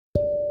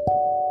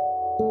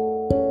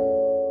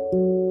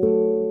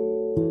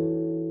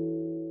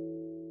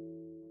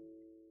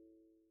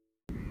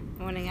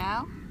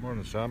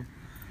Morning, Sam.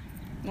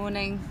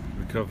 Morning.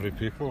 Recovery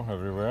people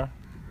everywhere.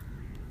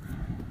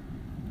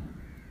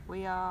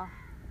 We are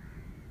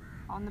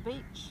on the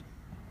beach.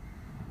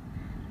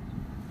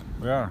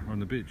 We are on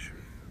the beach.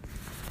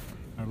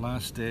 Our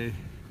last day.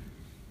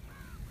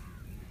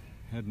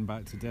 Heading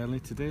back to Delhi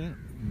today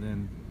and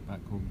then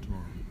back home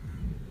tomorrow.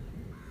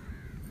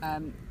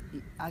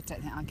 I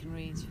don't think I can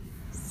read.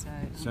 So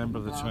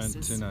December the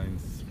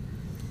 29th.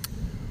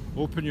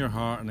 Open your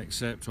heart and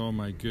accept all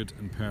my good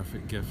and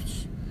perfect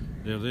gifts.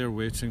 They are there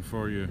waiting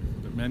for you,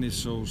 but many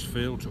souls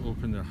fail to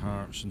open their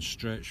hearts and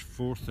stretch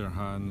forth their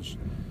hands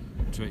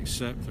to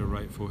accept their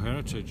rightful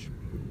heritage.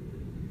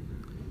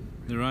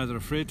 They're either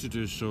afraid to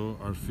do so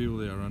or feel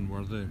they are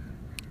unworthy,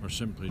 or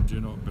simply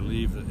do not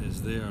believe that it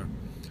is there,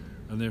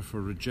 and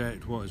therefore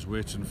reject what is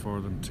waiting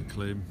for them to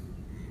claim.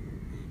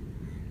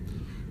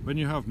 When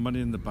you have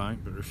money in the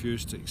bank but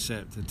refuse to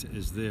accept that it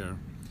is there,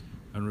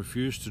 and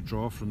refuse to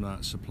draw from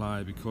that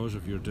supply because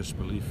of your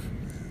disbelief,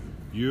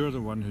 you are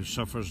the one who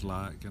suffers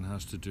lack and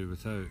has to do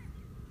without.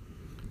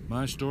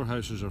 My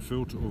storehouses are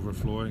full to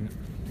overflowing,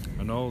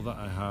 and all that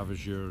I have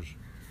is yours.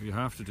 You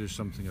have to do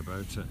something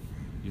about it.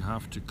 You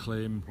have to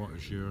claim what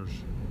is yours.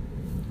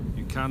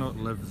 You cannot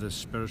live this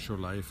spiritual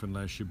life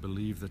unless you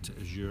believe that it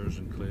is yours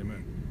and claim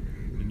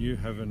it. The new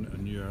heaven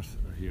and new earth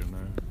are here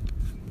now.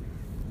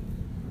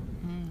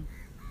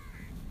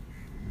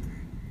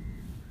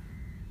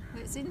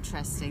 It's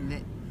interesting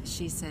that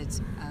she said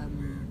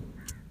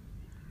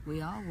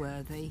we are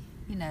worthy.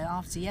 You know,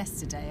 after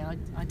yesterday,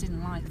 I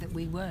didn't like that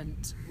we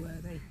weren't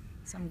worthy.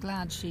 So I'm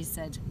glad she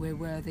said we're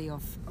worthy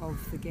of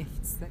the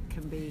gifts that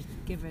can be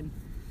given.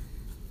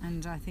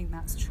 And I think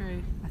that's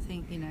true. I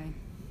think, you know,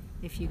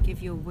 if you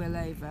give your will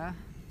over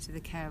to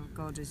the care of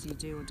God as you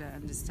do or don't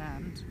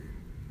understand,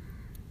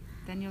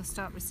 then you'll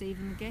start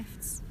receiving the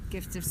gifts.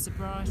 Gift of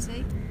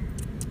sobriety,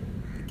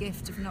 the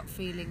gift of not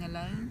feeling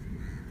alone,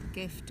 the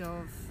gift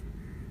of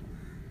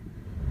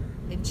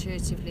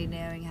intuitively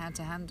knowing how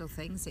to handle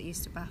things that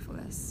used to baffle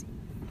us,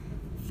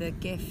 the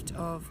gift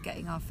of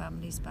getting our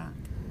families back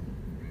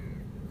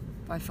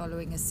by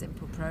following a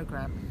simple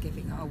program and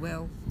giving our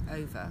will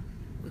over.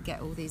 We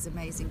get all these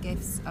amazing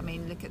gifts. I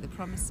mean, look at the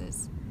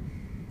promises.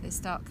 They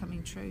start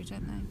coming true,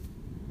 don't they?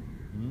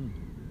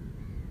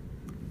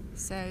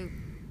 So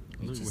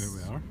Look where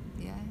we are.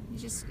 Yeah, you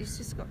just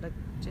got to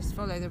just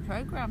follow the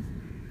program.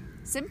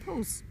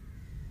 Simples.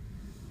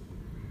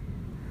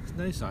 It's a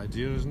nice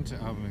idea, isn't it,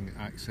 having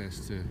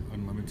access to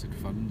unlimited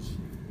funds?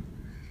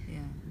 Yeah.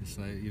 It's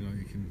like, you know,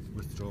 you can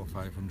withdraw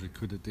 500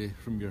 quid a day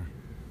from your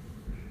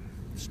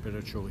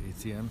spiritual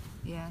ATM.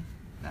 Yeah,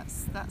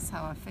 that's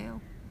how I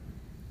feel.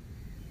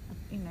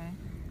 You know,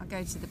 I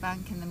go to the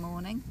bank in the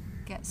morning,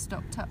 get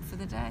stocked up for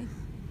the day.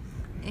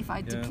 If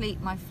I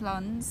deplete my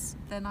funds,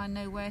 then I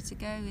know where to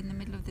go in the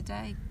middle of the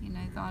day. You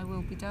know, thy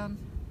will be done.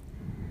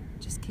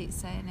 Just keep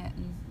saying it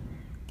and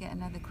get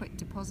another quick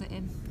deposit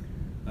in.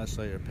 That's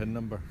like your PIN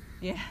number.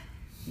 Yeah.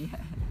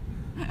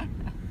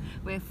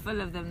 We're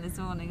full of them this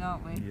morning,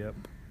 aren't we? Yep.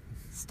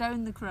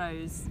 Stone the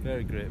crows.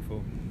 Very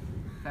grateful.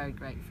 Very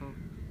grateful.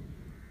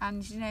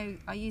 And you know,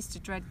 I used to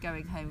dread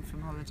going home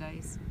from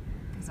holidays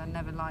because I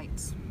never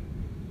liked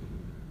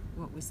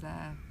what was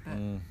there, but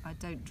I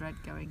don't dread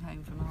going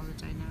home from a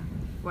holiday now.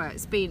 Well,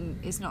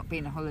 it's not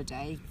been a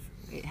holiday,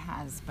 it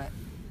has, but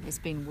it's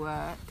been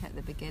work at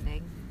the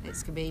beginning.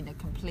 It's been a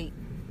complete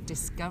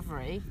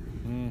discovery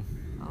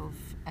of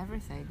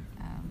everything.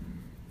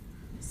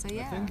 So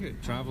yeah, I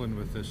think travelling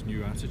with this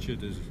new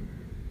attitude is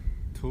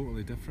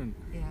totally different.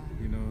 Yeah.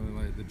 You know,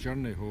 like the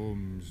journey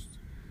home's,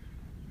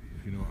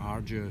 you know,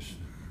 arduous.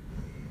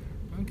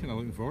 I'm kind of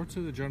looking forward to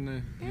the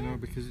journey, you know,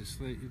 because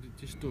it's like you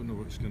just don't know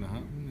what's going to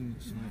happen, and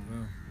it's like,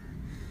 well,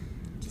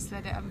 just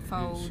let it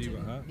unfold. See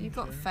what happens. You've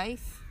got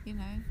faith, you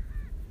know,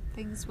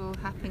 things will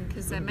happen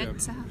because they're meant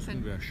to happen. It's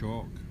going to be a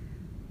shock.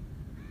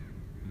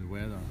 The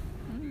weather,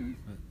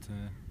 but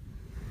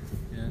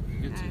yeah,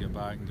 good to get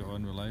back and get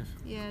on with life.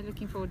 Yeah,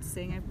 looking forward to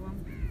seeing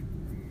everyone.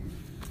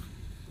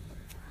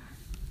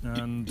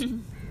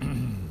 And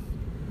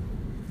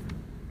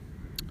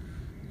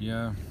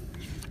yeah,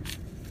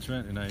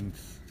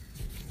 29th.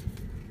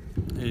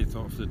 8th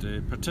of the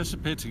day.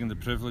 Participating in the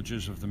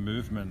privileges of the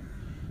movement,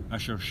 I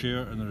shall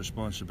share in the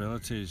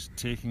responsibilities,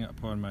 taking it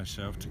upon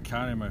myself to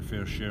carry my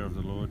fair share of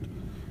the load,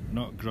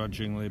 not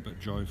grudgingly but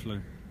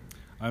joyfully.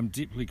 I am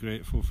deeply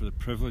grateful for the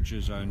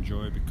privileges I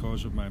enjoy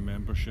because of my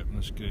membership in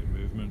this great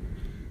movement.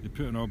 They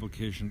put an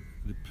obligation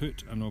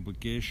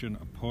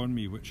upon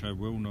me which I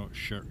will not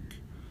shirk.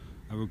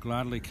 I will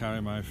gladly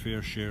carry my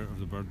fair share of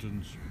the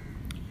burdens.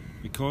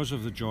 Because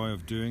of the joy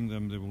of doing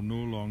them, they will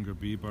no longer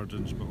be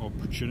burdens but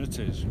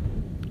opportunities.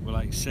 Will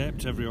I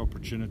accept every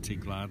opportunity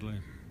gladly?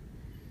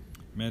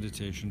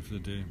 Meditation for the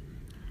day.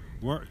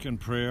 Work and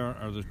prayer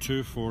are the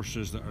two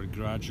forces that are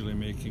gradually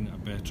making a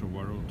better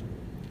world.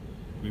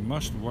 We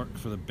must work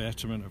for the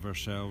betterment of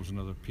ourselves and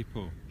other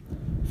people.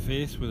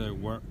 Faith without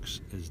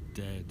works is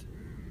dead.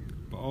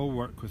 But all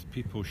work with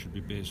people should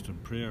be based on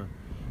prayer.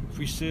 If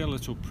we say a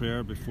little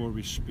prayer before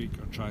we speak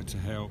or try to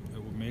help,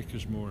 it will make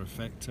us more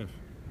effective.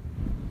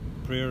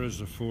 Prayer is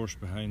the force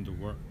behind the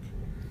work.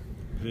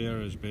 Prayer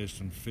is based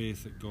on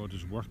faith that God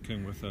is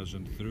working with us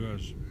and through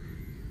us.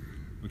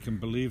 We can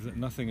believe that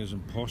nothing is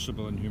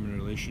impossible in human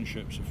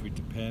relationships if we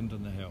depend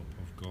on the help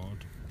of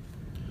God.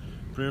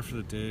 Prayer for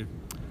the day.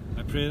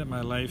 I pray that my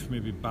life may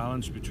be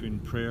balanced between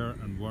prayer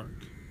and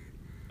work.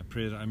 I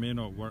pray that I may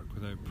not work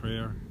without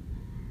prayer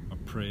or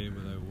pray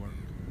without work.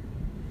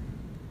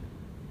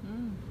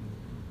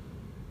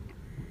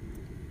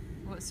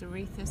 What's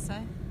Aretha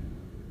say?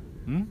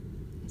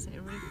 Is it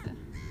Aretha?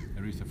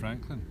 Aretha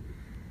Franklin.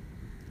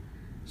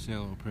 Say a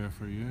little prayer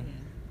for you. Yeah.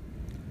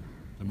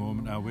 The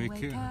moment I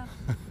wake up.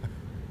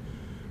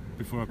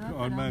 Before I put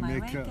on my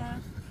makeup.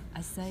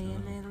 I say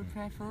a little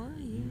prayer for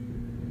you.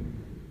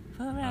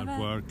 Hard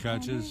work, I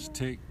just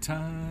take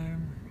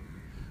time,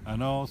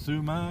 and all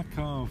through my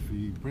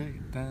coffee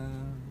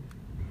breakdown,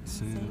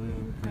 say a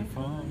little prayer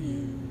for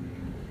you,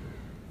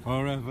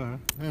 forever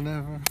and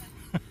ever.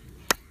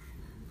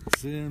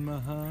 Say in my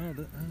heart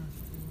that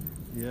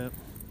yep,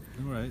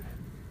 alright.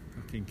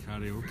 Fucking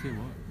karaoke,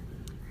 what?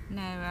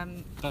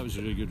 No, that was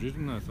a really good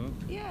reading, I thought.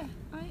 Yeah,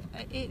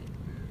 it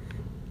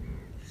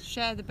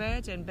share the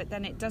burden, but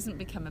then it doesn't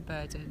become a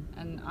burden.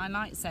 And I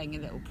like saying a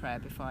little prayer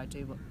before I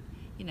do what.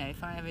 You know,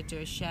 if I ever do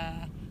a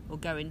share or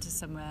go into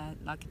somewhere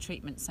like a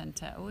treatment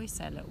centre, I always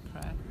say a little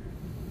prayer.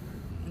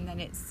 And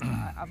then it's,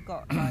 I've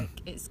got like,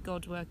 it's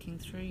God working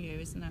through you,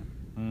 isn't it?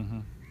 Mm-hmm.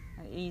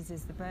 It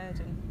eases the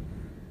burden.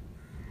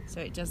 So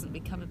it doesn't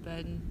become a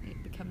burden,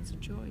 it becomes a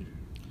joy.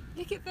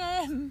 Look at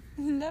them!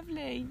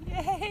 Lovely!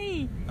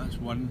 Yay! That's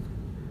one.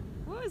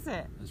 What is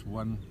it? That's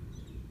one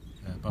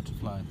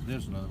butterfly.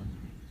 There's another one.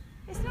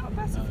 It's not a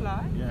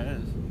butterfly. Yeah, it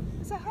is.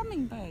 It's a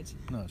hummingbird.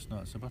 No, it's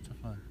not. It's a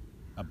butterfly.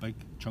 A big,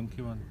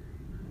 chunky one.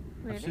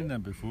 Really? I've seen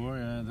them before,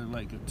 yeah. They're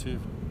like got two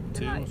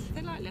tails.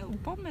 They're like little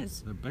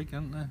bombers. They're big,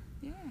 aren't they?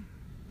 Yeah.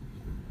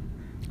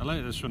 I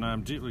like this one.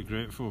 I'm deeply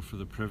grateful for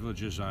the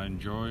privileges I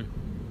enjoy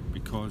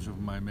because of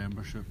my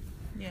membership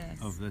Yes.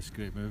 of this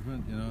great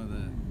movement. You know,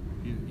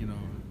 you know,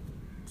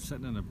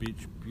 sitting on a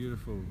beach,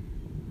 beautiful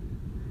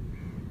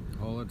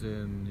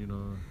holiday, and you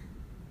know,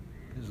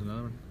 here's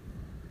another one.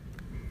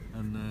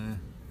 And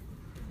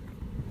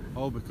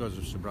all because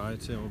of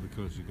sobriety, all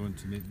because of going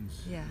to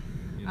meetings. Yeah.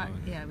 You know,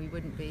 Yeah, we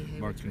wouldn't be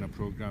here. working a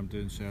programme,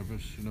 doing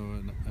service, you know,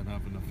 and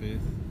having a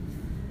faith.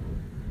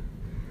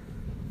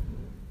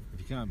 If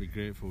you can't be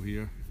grateful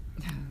here,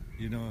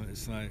 you know,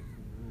 it's like,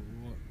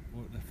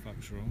 what the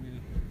fuck's wrong with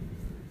you?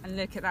 And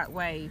look at that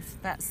wave.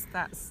 That's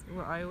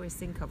what I always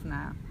think of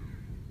now.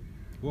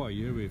 What a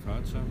year we've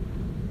had, Sam.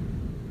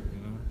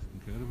 You know, it's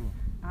incredible.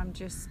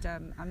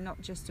 I'm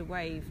not just a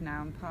wave now,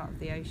 I'm part of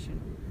the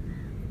ocean.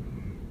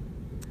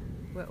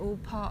 We're all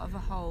part of a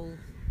whole.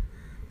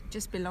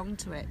 Just belong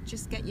to it.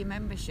 Just get your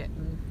membership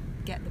and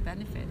get the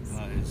benefits.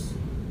 That is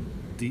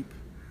deep.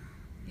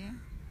 Yeah.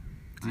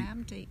 Deep. I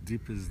am deep.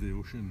 Deep is the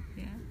ocean.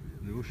 Yeah.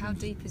 The ocean. How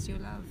deep is your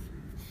love?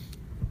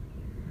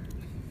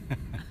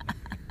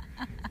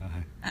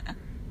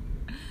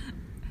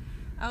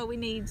 Oh, we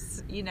need,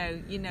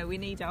 we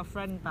need our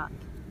friend back.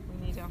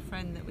 We need our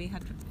friend that we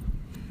had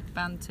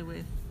banter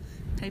with.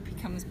 Hope he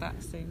comes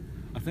back soon.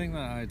 I think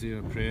that idea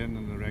of praying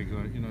in the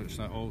regular, you know, it's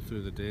like all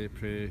through the day,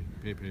 pray,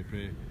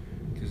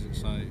 because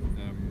it's like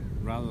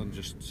rather than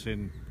just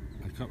saying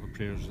a couple of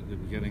prayers at the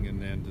beginning and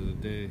the end of the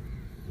day,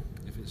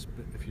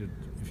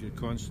 if you're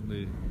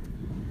constantly,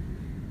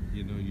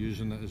 you know,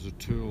 using it as a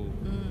tool,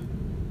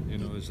 you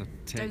know, as a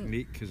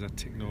technique, as a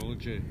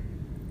technology.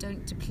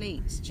 Don't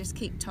deplete. Just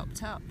keep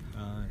topped up.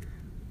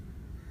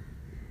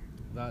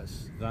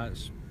 That's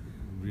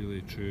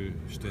really true.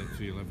 Step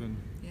 3 living.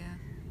 Yeah.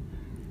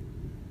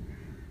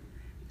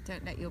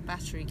 Don't let your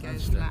battery go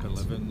That's flat. step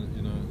 11.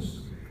 You know,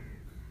 it's.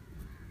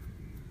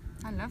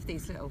 I love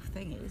these little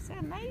thingies.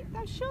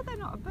 I'm sure they're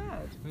not a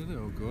bird. Where are they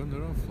all going?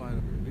 They're all flying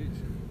up on the beach.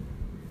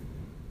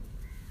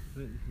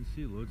 You can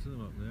see loads of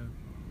them up there.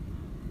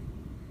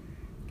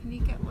 Can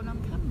you get one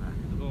on camera?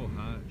 They've all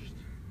hatched.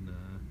 Nah.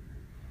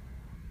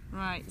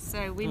 Right,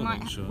 so we Don't might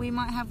think so. we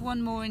might have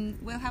one more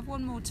we'll have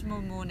one more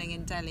tomorrow morning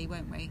in Delhi,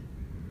 won't we?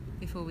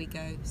 Before we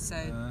go.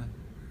 So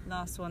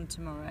last one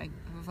tomorrow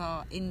of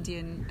our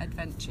Indian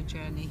adventure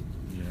journey.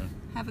 Yeah.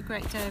 Have a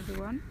great day,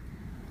 everyone.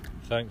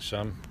 Thanks,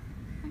 Sam.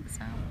 Thanks,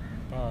 Al.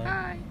 Bye.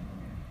 Bye.